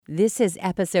This is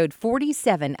episode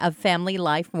 47 of Family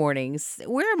Life Mornings.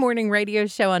 We're a morning radio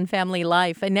show on Family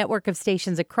Life, a network of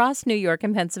stations across New York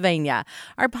and Pennsylvania.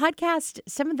 Our podcast,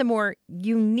 some of the more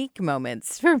unique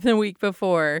moments from the week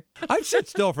before. I'd sit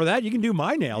still for that. You can do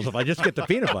my nails if I just get the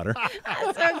peanut butter.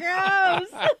 That's so gross.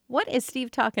 What is Steve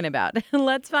talking about?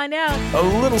 Let's find out.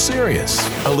 A little serious,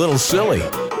 a little silly,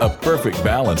 a perfect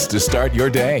balance to start your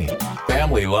day.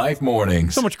 Family Life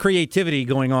Mornings. So much creativity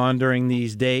going on during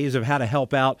these days of how to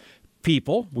help out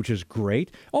people, which is great.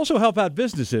 Also help out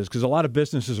businesses because a lot of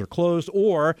businesses are closed,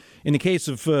 or in the case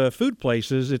of food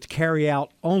places, it's carry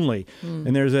out only.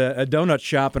 And there's a donut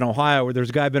shop in Ohio where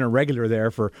there's a guy been a regular there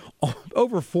for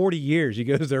over 40 years. He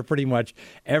goes there pretty much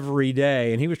every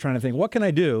day, and he was trying to think, what can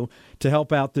I do to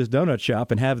help out this donut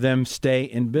shop and have them stay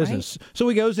in business? Right. So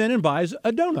he goes in and buys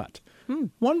a donut.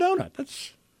 One donut.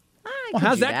 That's... Well,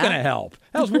 how's that going to help?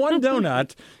 How's one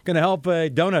donut going to help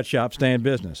a donut shop stay in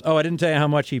business? Oh, I didn't tell you how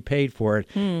much he paid for it.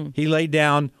 He laid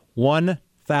down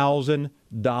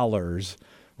 $1,000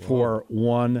 for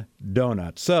one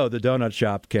donut, so the donut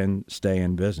shop can stay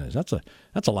in business. That's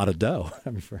a lot of dough.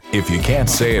 If you can't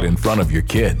say it in front of your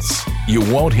kids, you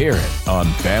won't hear it on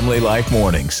Family Life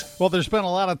Mornings. Well, there's been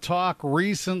a lot of talk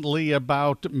recently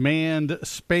about manned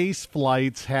space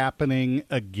flights happening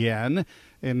again.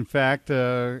 In fact,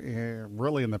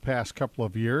 really in the past couple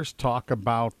of years, talk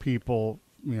about people,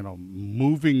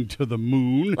 moving to the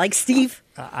moon. Like Steve?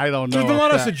 I don't know. There's been a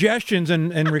lot of suggestions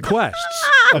and requests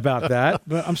about that,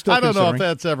 but I'm still considering. I don't know if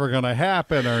that's ever going to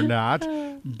happen or not,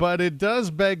 but it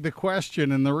does beg the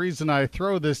question, and the reason I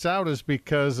throw this out is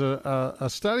because a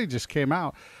study just came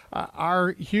out.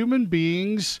 Are human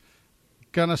beings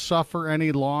going to suffer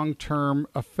any long-term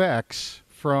effects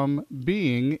from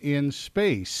being in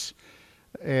space?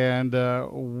 And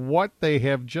what they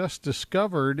have just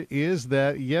discovered is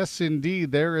that, yes,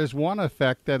 indeed, there is one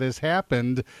effect that has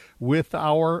happened with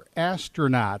our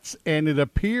astronauts, and it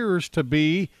appears to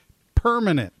be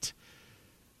permanent.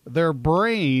 Their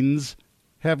brains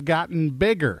have gotten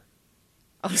bigger.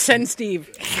 Oh, send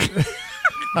Steve.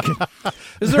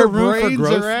 Is there Their room for brains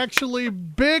growth? are actually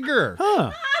bigger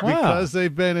because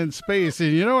they've been in space.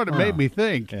 And you know what it made me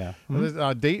think? Yeah.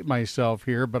 I'll date myself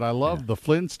here, but I loved the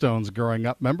Flintstones growing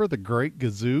up. Remember the Great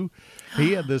Gazoo?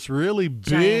 He had this really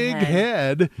big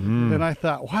head, and I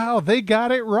thought, wow, they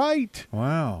got it right.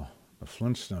 Wow, the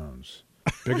Flintstones.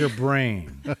 Bigger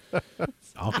brain.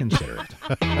 I'll consider it.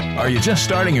 Are you just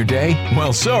starting your day?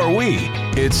 Well, so are we.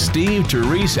 It's Steve,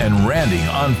 Therese, and Randy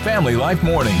on Family Life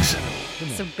Mornings.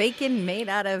 So bacon made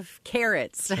out of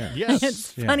carrots. Yes.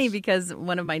 It's funny because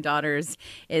one of my daughters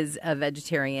is a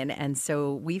vegetarian, and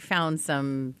so we found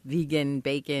some vegan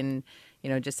bacon,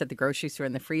 just at the grocery store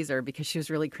in the freezer because she was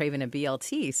really craving a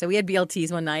BLT. So we had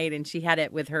BLTs one night, and she had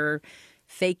it with her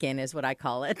fakin is what I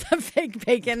call it, the fake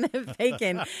bacon,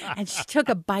 And she took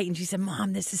a bite and she said,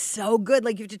 Mom, this is so good.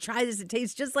 Like, you have to try this. It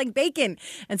tastes just like bacon.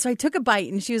 And so I took a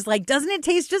bite and she was like, doesn't it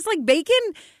taste just like bacon?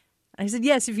 I said,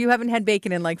 yes, if you haven't had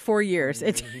bacon in like 4 years.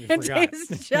 It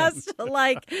tastes just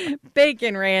like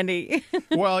bacon, Randy.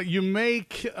 Well, you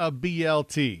make a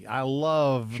BLT. I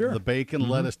love the bacon,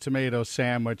 lettuce, tomato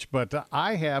sandwich, but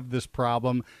I have this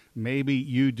problem. Maybe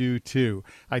you do too.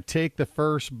 I take the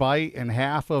first bite and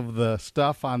half of the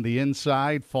stuff on the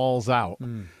inside falls out.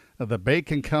 The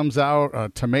bacon comes out, a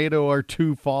tomato or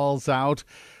two falls out.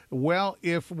 Well,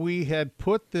 if we had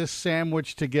put this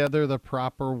sandwich together the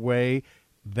proper way,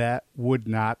 that would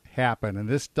not happen. And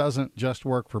this doesn't just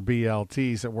work for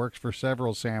BLTs. It works for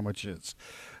several sandwiches.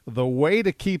 The way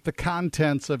to keep the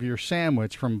contents of your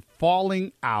sandwich from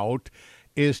falling out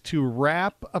is to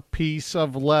wrap a piece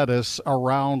of lettuce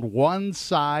around one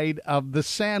side of the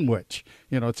sandwich.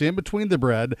 It's in between the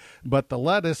bread, but the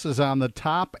lettuce is on the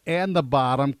top and the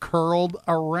bottom curled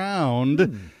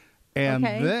around. And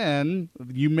then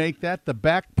you make that the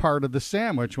back part of the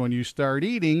sandwich. When you start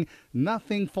eating,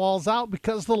 nothing falls out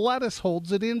because the lettuce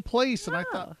holds it in place. And I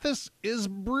thought, this is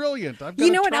brilliant. I've got to try it.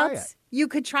 You know what else you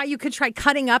could try? You could try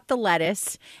cutting up the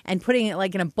lettuce and putting it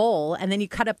like in a bowl, and then you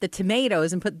cut up the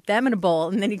tomatoes and put them in a bowl,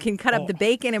 and then you can cut up the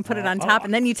bacon and put it on top,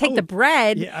 and then you take the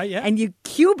bread and you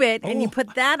cube it and you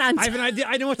put that on top. I have an idea.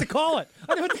 I know what to call it.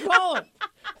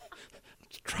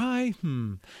 Try,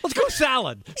 let's go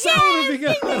salad. Salad would be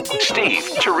good. Steve,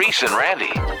 Therese, and Randy.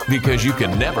 Because you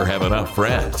can never have enough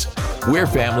friends. We're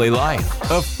Family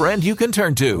Life, a friend you can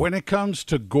turn to. When it comes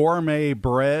to gourmet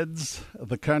breads,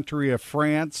 the country of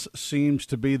France seems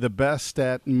to be the best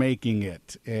at making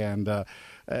it. And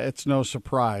it's no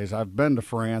surprise. I've been to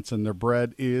France, and their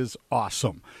bread is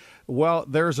awesome. Well,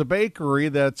 there's a bakery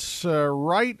that's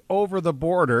right over the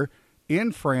border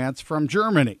in France from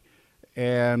Germany.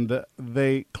 and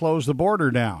they closed the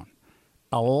border down.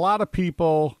 A lot of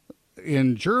people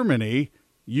in Germany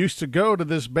used to go to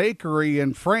this bakery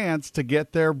in France to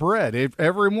get their bread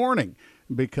every morning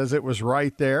because it was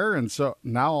right there. And so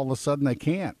now all of a sudden they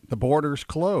can't. The border's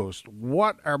closed.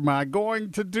 What am I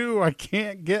going to do? I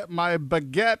can't get my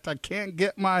baguette. I can't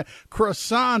get my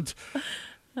croissant.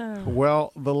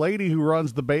 Well, the lady who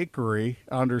runs the bakery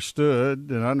understood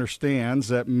and understands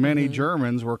that many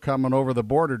Germans were coming over the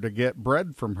border to get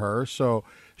bread from her. So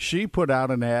she put out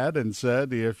an ad and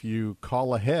said, if you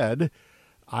call ahead,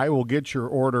 I will get your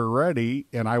order ready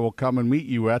and I will come and meet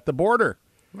you at the border.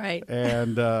 Right.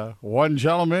 And one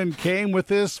gentleman came with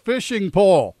his fishing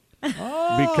pole.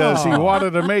 Because he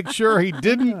wanted to make sure he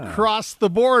didn't cross the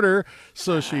border.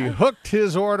 So she hooked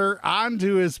his order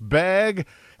onto his bag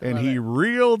and he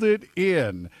reeled it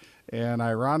in. And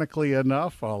ironically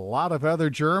enough, a lot of other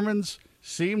Germans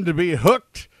seem to be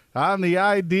hooked on the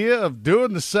idea of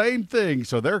doing the same thing.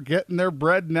 So they're getting their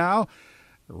bread now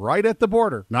right at the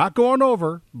border. Not going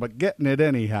over, but getting it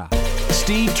anyhow.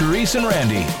 Steve, Therese, and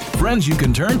Randy, friends you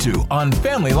can turn to on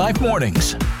Family Life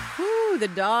Mornings. The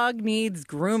dog needs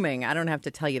grooming. I don't have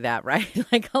to tell you that, right?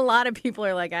 Like a lot of people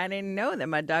are like, I didn't know that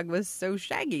my dog was so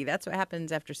shaggy. That's what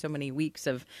happens after so many weeks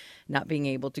of not being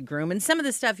able to groom. And some of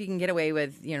the stuff you can get away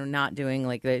with, not doing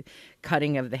like the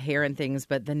cutting of the hair and things,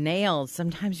 but the nails,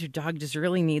 sometimes your dog just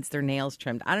really needs their nails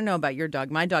trimmed. I don't know about your dog.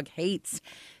 My dog hates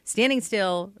standing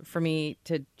still for me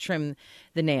to trim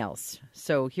the nails.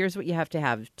 So here's what you have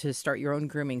to start your own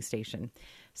grooming station.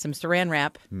 Some saran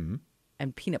wrap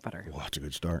and peanut butter. Well, that's a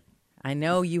good start. I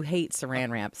know you hate saran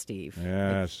wrap, Steve.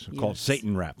 Yes, called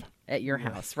Satan wrap. At your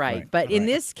house, right. But in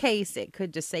this case, it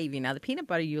could just save you. Now, the peanut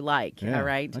butter you like, all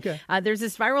right? Okay. There's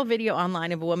this viral video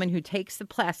online of a woman who takes the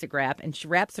plastic wrap and she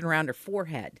wraps it around her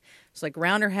forehead. So, like,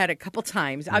 around her head a couple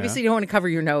times. Obviously, you don't want to cover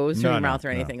your nose or your mouth or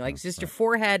anything. Just your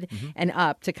forehead and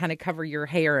up to kind of cover your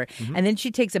hair. And then she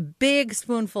takes a big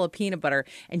spoonful of peanut butter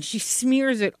and she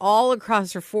smears it all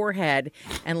across her forehead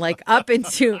and, like, up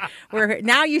into where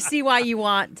now you see why you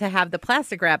want to have the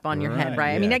plastic wrap on your head,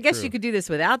 right? I mean, I guess you could do this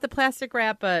without the plastic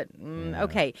wrap, but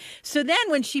okay. So then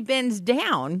when she bends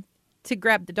down to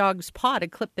grab the dog's paw to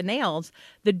clip the nails,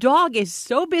 the dog is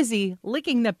so busy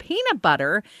licking the peanut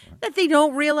butter that they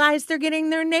don't realize they're getting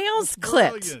their nails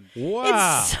clipped. Wow.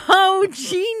 It's so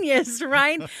genius,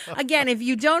 right? Again, if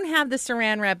you don't have the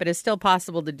saran wrap, it is still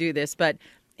possible to do this, but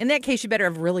in that case, you better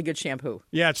have really good shampoo.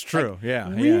 Yeah, it's true.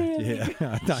 I'd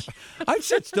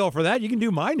sit still for that. You can do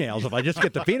my nails if I just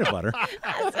get the peanut butter.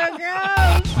 That's so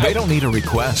gross. They don't need a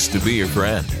request to be your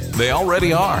friend. They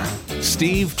already are.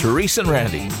 Steve, Therese, and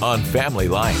Randy on Family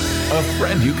Life. A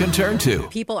friend you can turn to.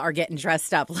 People are getting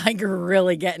dressed up, like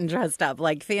really getting dressed up,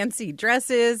 like fancy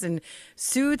dresses and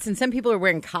suits. And some people are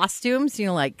wearing costumes,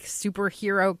 like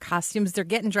superhero costumes. They're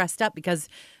getting dressed up because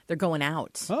they're going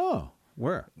out. Oh,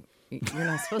 where? You're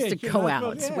not supposed to go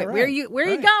out. Yeah, where are you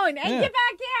going? Hey, get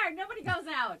back here. Nobody goes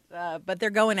out. But they're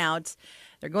going out.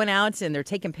 They're going out and they're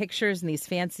taking pictures in these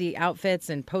fancy outfits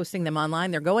and posting them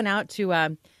online. They're going out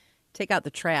to take out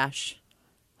the trash.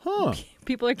 Huh.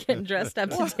 People are getting dressed up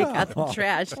to take out the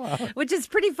trash, which is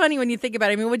pretty funny when you think about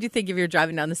it. I mean, what do you think if you're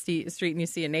driving down the street and you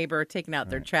see a neighbor taking out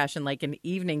their trash in like an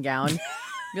evening gown?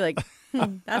 You're like,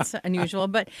 that's unusual.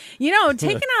 But,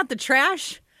 taking out the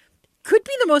trash could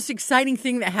be the most exciting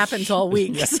thing that happens all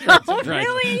week.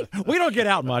 Really? We don't get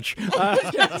out much.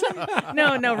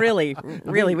 No, really,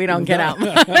 we don't get out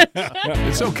much.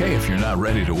 It's okay if you're not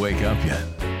ready to wake up yet.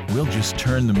 We'll just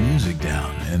turn the music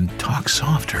down and talk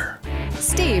softer.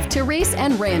 Steve, Therese,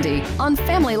 and Randy on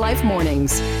Family Life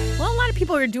Mornings. Well, a lot of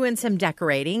people are doing some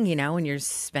decorating, when you're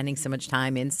spending so much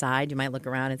time inside. You might look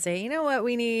around and say, you know what,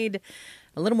 we need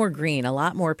a little more green. A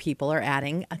lot more people are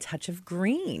adding a touch of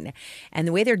green. And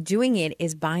the way they're doing it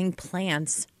is buying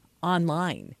plants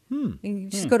online. You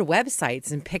just go to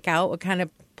websites and pick out what kind of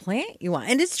plant you want.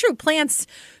 And it's true, plants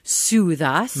soothe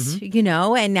us,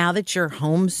 and now that you're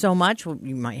home so much,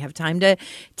 you might have time to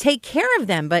take care of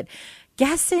them. But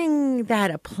guessing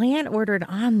that a plant ordered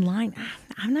online,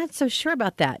 I'm not so sure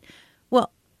about that.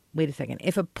 Well, wait a second.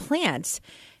 If a plant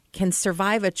can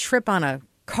survive a trip on a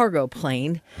cargo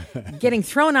plane, getting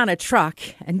thrown on a truck,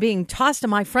 and being tossed on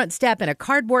my front step in a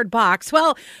cardboard box,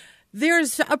 well,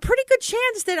 there's a pretty good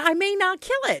chance that I may not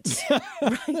kill it,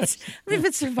 right? I mean, if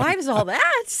it survives all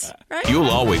that, right? You'll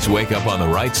always wake up on the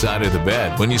right side of the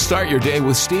bed when you start your day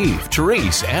with Steve,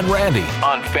 Therese, and Randy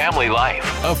on Family Life,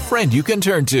 a friend you can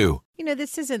turn to.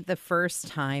 This isn't the first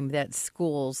time that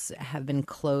schools have been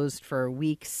closed for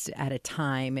weeks at a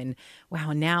time. And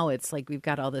wow, now it's like we've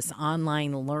got all this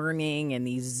online learning and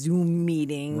these Zoom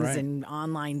meetings and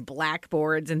online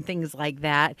blackboards and things like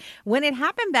that. When it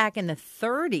happened back in the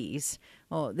 30s,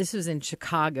 this was in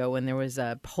Chicago when there was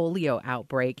a polio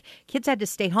outbreak. Kids had to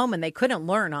stay home and they couldn't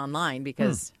learn online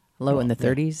because, in the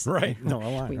 30s,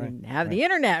 we didn't have the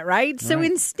internet, right? So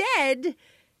instead,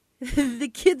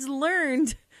 the kids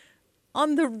learned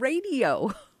on the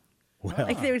radio. Well,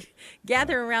 like they would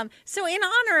gather around. So in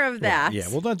honor of that.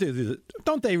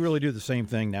 Don't they really do the same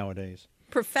thing nowadays?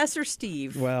 Professor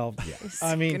Steve. Well, is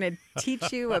going to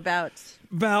teach you about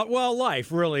life,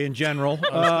 really, in general.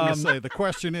 I was going to say, the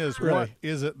question is, what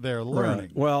is it they're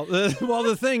learning? Right. Well,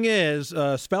 the thing is,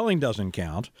 spelling doesn't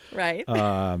count. Right.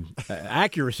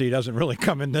 Accuracy doesn't really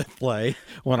come into play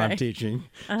when I'm teaching.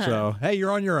 So, hey,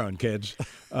 you're on your own, kids.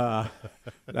 That's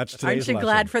today's Aren't you lesson.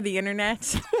 glad for the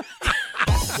internet?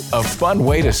 A fun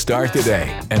way to start the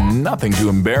day and nothing to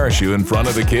embarrass you in front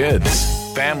of the kids.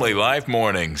 Family Life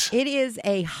Mornings. It is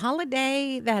a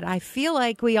holiday that I feel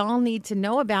like we all need to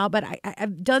know about, but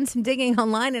I've done some digging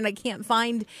online and I can't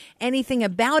find anything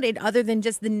about it other than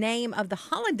just the name of the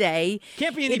holiday.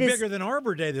 Can't be any bigger than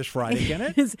Arbor Day this Friday, can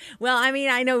it? Well,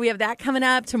 I know we have that coming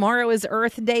up. Tomorrow is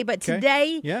Earth Day, but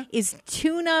today is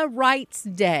Tuna Rights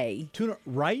Day. Tuna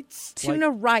rights? Tuna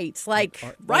rights,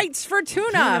 rights for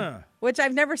tuna. Which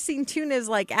I've never seen tunas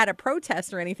at a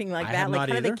protest or anything like that. Not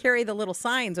either. They carry the little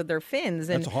signs with their fins.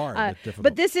 That's hard, but difficult.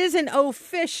 But this is an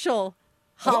official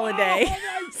holiday.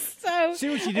 So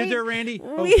see what you did there, Randy?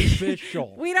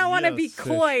 Official. We don't want to be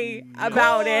coy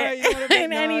about it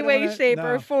in any way, shape,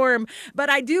 or form. But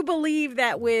I do believe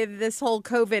that with this whole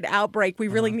COVID outbreak, we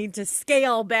really need to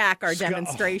scale back our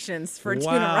demonstrations for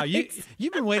tuna rights.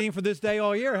 You've been waiting for this day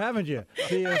all year, haven't you?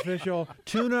 The official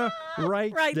Tuna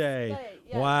Rights Day.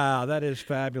 Yes. Wow, that is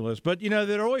fabulous. But,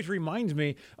 that always reminds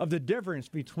me of the difference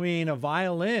between a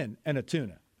violin and a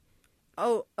tuna.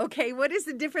 Oh, okay. What is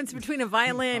the difference between a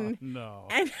violin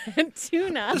and a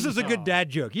tuna? This is a good dad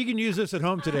joke. You can use this at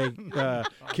home today,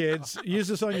 kids. Use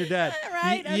this on your dad.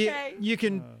 Right, okay. You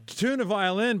can tune a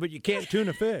violin, but you can't tune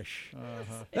a fish.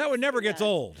 That one never gets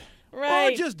old. Right. Oh,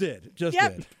 it just did.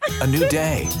 Did. A new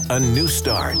day, a new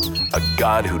start, a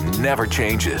God who never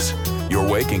changes. You're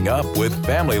waking up with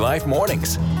Family Life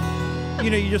Mornings. You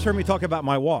just heard me talk about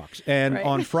my walks. And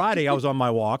on Friday, I was on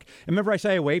my walk. And remember I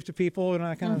say I waved to people and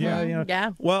I kind of,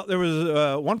 Yeah. Well, there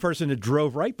was one person that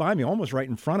drove right by me, almost right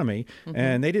in front of me,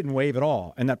 and they didn't wave at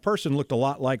all. And that person looked a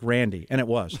lot like Randy, and it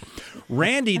was.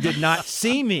 Randy did not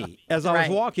see me as I was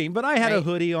walking, but I had a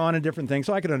hoodie on and different things,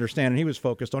 so I could understand. And he was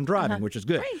focused on driving, which is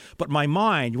good. Right. But my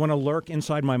mind, you want to lurk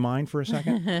inside my mind for a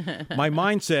second? My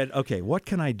mind said, okay, what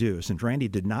can I do? Since Randy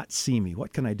did not see me,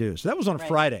 what can I do? So that was on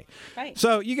Friday. Right.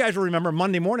 So you guys will remember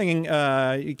Monday morning,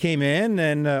 you came in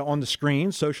and on the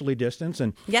screen, socially distanced.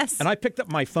 And I picked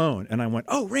up my phone and I went,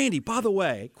 oh, Randy, by the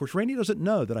way, of course, Randy doesn't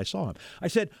know that I saw him. I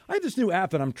said, I have this new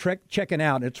app that I'm checking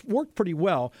out. And it's worked pretty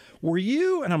well. Were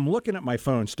you, and I'm looking at my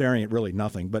phone, staring at really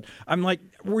nothing, but I'm like,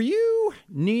 were you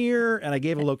near, and I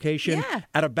gave a location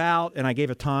at about, and I gave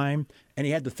a time. And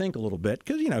he had to think a little bit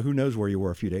because, who knows where you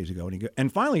were a few days ago.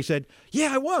 And finally he said,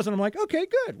 yeah, I was. And I'm like, okay,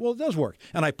 good. Well, it does work.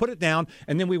 And I put it down,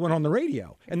 and then we went on the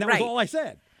radio. And that was all I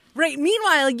said. Right.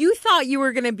 Meanwhile, you thought you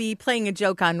were going to be playing a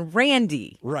joke on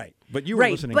Randy. Right. But you were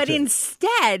listening but too.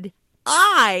 Instead,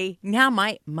 my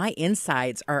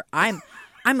insides are, I'm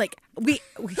like,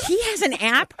 he has an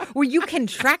app where you can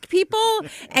track people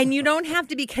and you don't have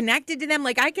to be connected to them.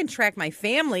 Like I can track my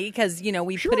family because,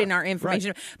 we put in our information.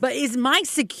 Right. But is my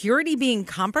security being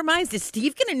compromised? Is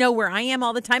Steve going to know where I am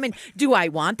all the time? And do I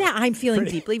want that? I'm feeling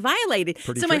deeply violated.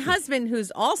 So my husband,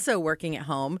 who's also working at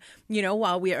home,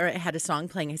 while we had a song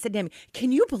playing, I said to him,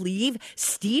 can you believe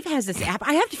Steve has this app?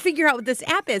 I have to figure out what this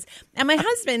app is. And my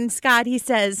husband, Scott, he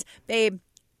says, babe,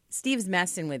 Steve's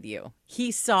messing with you.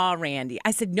 He saw Randy.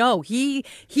 I said, no, he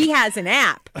has an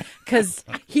app because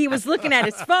he was looking at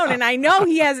his phone, and I know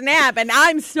he has an app, and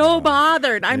I'm so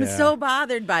bothered. I'm so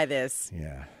bothered by this.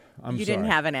 Yeah. You didn't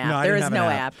have an app. No, there is no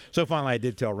app. So finally I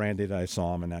did tell Randy that I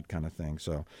saw him and that kind of thing.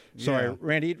 So sorry,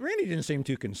 Randy didn't seem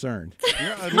too concerned.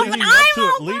 Leading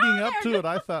up to it,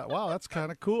 I thought, wow, that's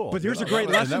kind of cool. But there's a great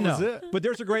lesson. That was it. But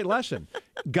there's a great lesson.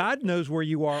 God knows where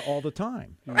you are all the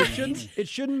time. It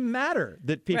shouldn't matter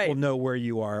that people know where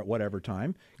you are at whatever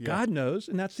time. God knows,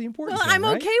 and that's the important thing. I'm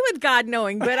okay with God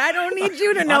knowing, but I don't need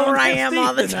you to know where I am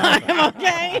all the time,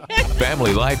 okay?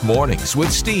 Family Life Mornings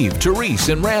with Steve, Therese,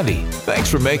 and Randy. Thanks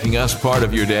for making us part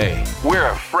of your day. We're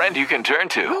a friend you can turn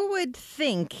to. Who would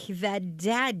think that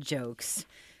dad jokes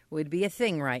would be a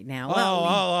thing right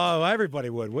now. Everybody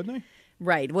would, wouldn't they?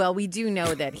 Right. Well, we do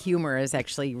know that humor is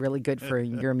actually really good for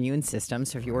your immune system.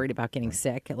 So if you're worried about getting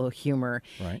sick, a little humor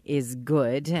is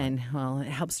good. And, well, it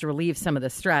helps to relieve some of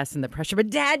the stress and the pressure. But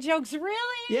dad jokes,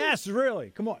 really? Yes, really.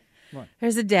 Come on.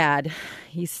 There's a dad.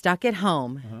 He's stuck at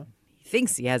home. He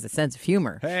thinks he has a sense of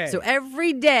humor. Hey. So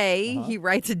every day he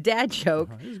writes a dad joke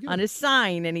on his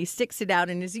sign and he sticks it out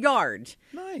in his yard.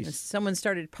 Nice. And someone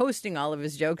started posting all of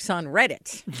his jokes on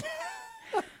Reddit.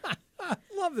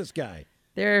 Love this guy.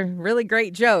 They're really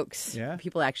great jokes. Yeah?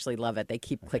 People actually love it. They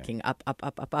keep clicking up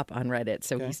on Reddit.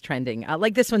 So he's trending.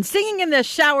 Like this one. Singing in the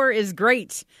shower is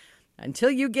great until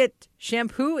you get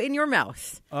shampoo in your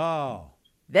mouth. Oh.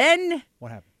 Then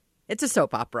What happened? it's a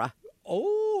soap opera.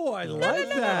 Oh, I like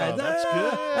that. That's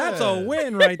good. That's a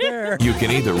win right there. You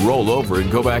can either roll over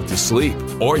and go back to sleep,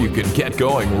 or you can get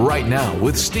going right now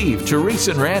with Steve, Therese,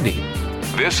 and Randy.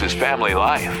 This is Family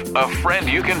Life, a friend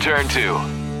you can turn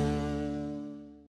to.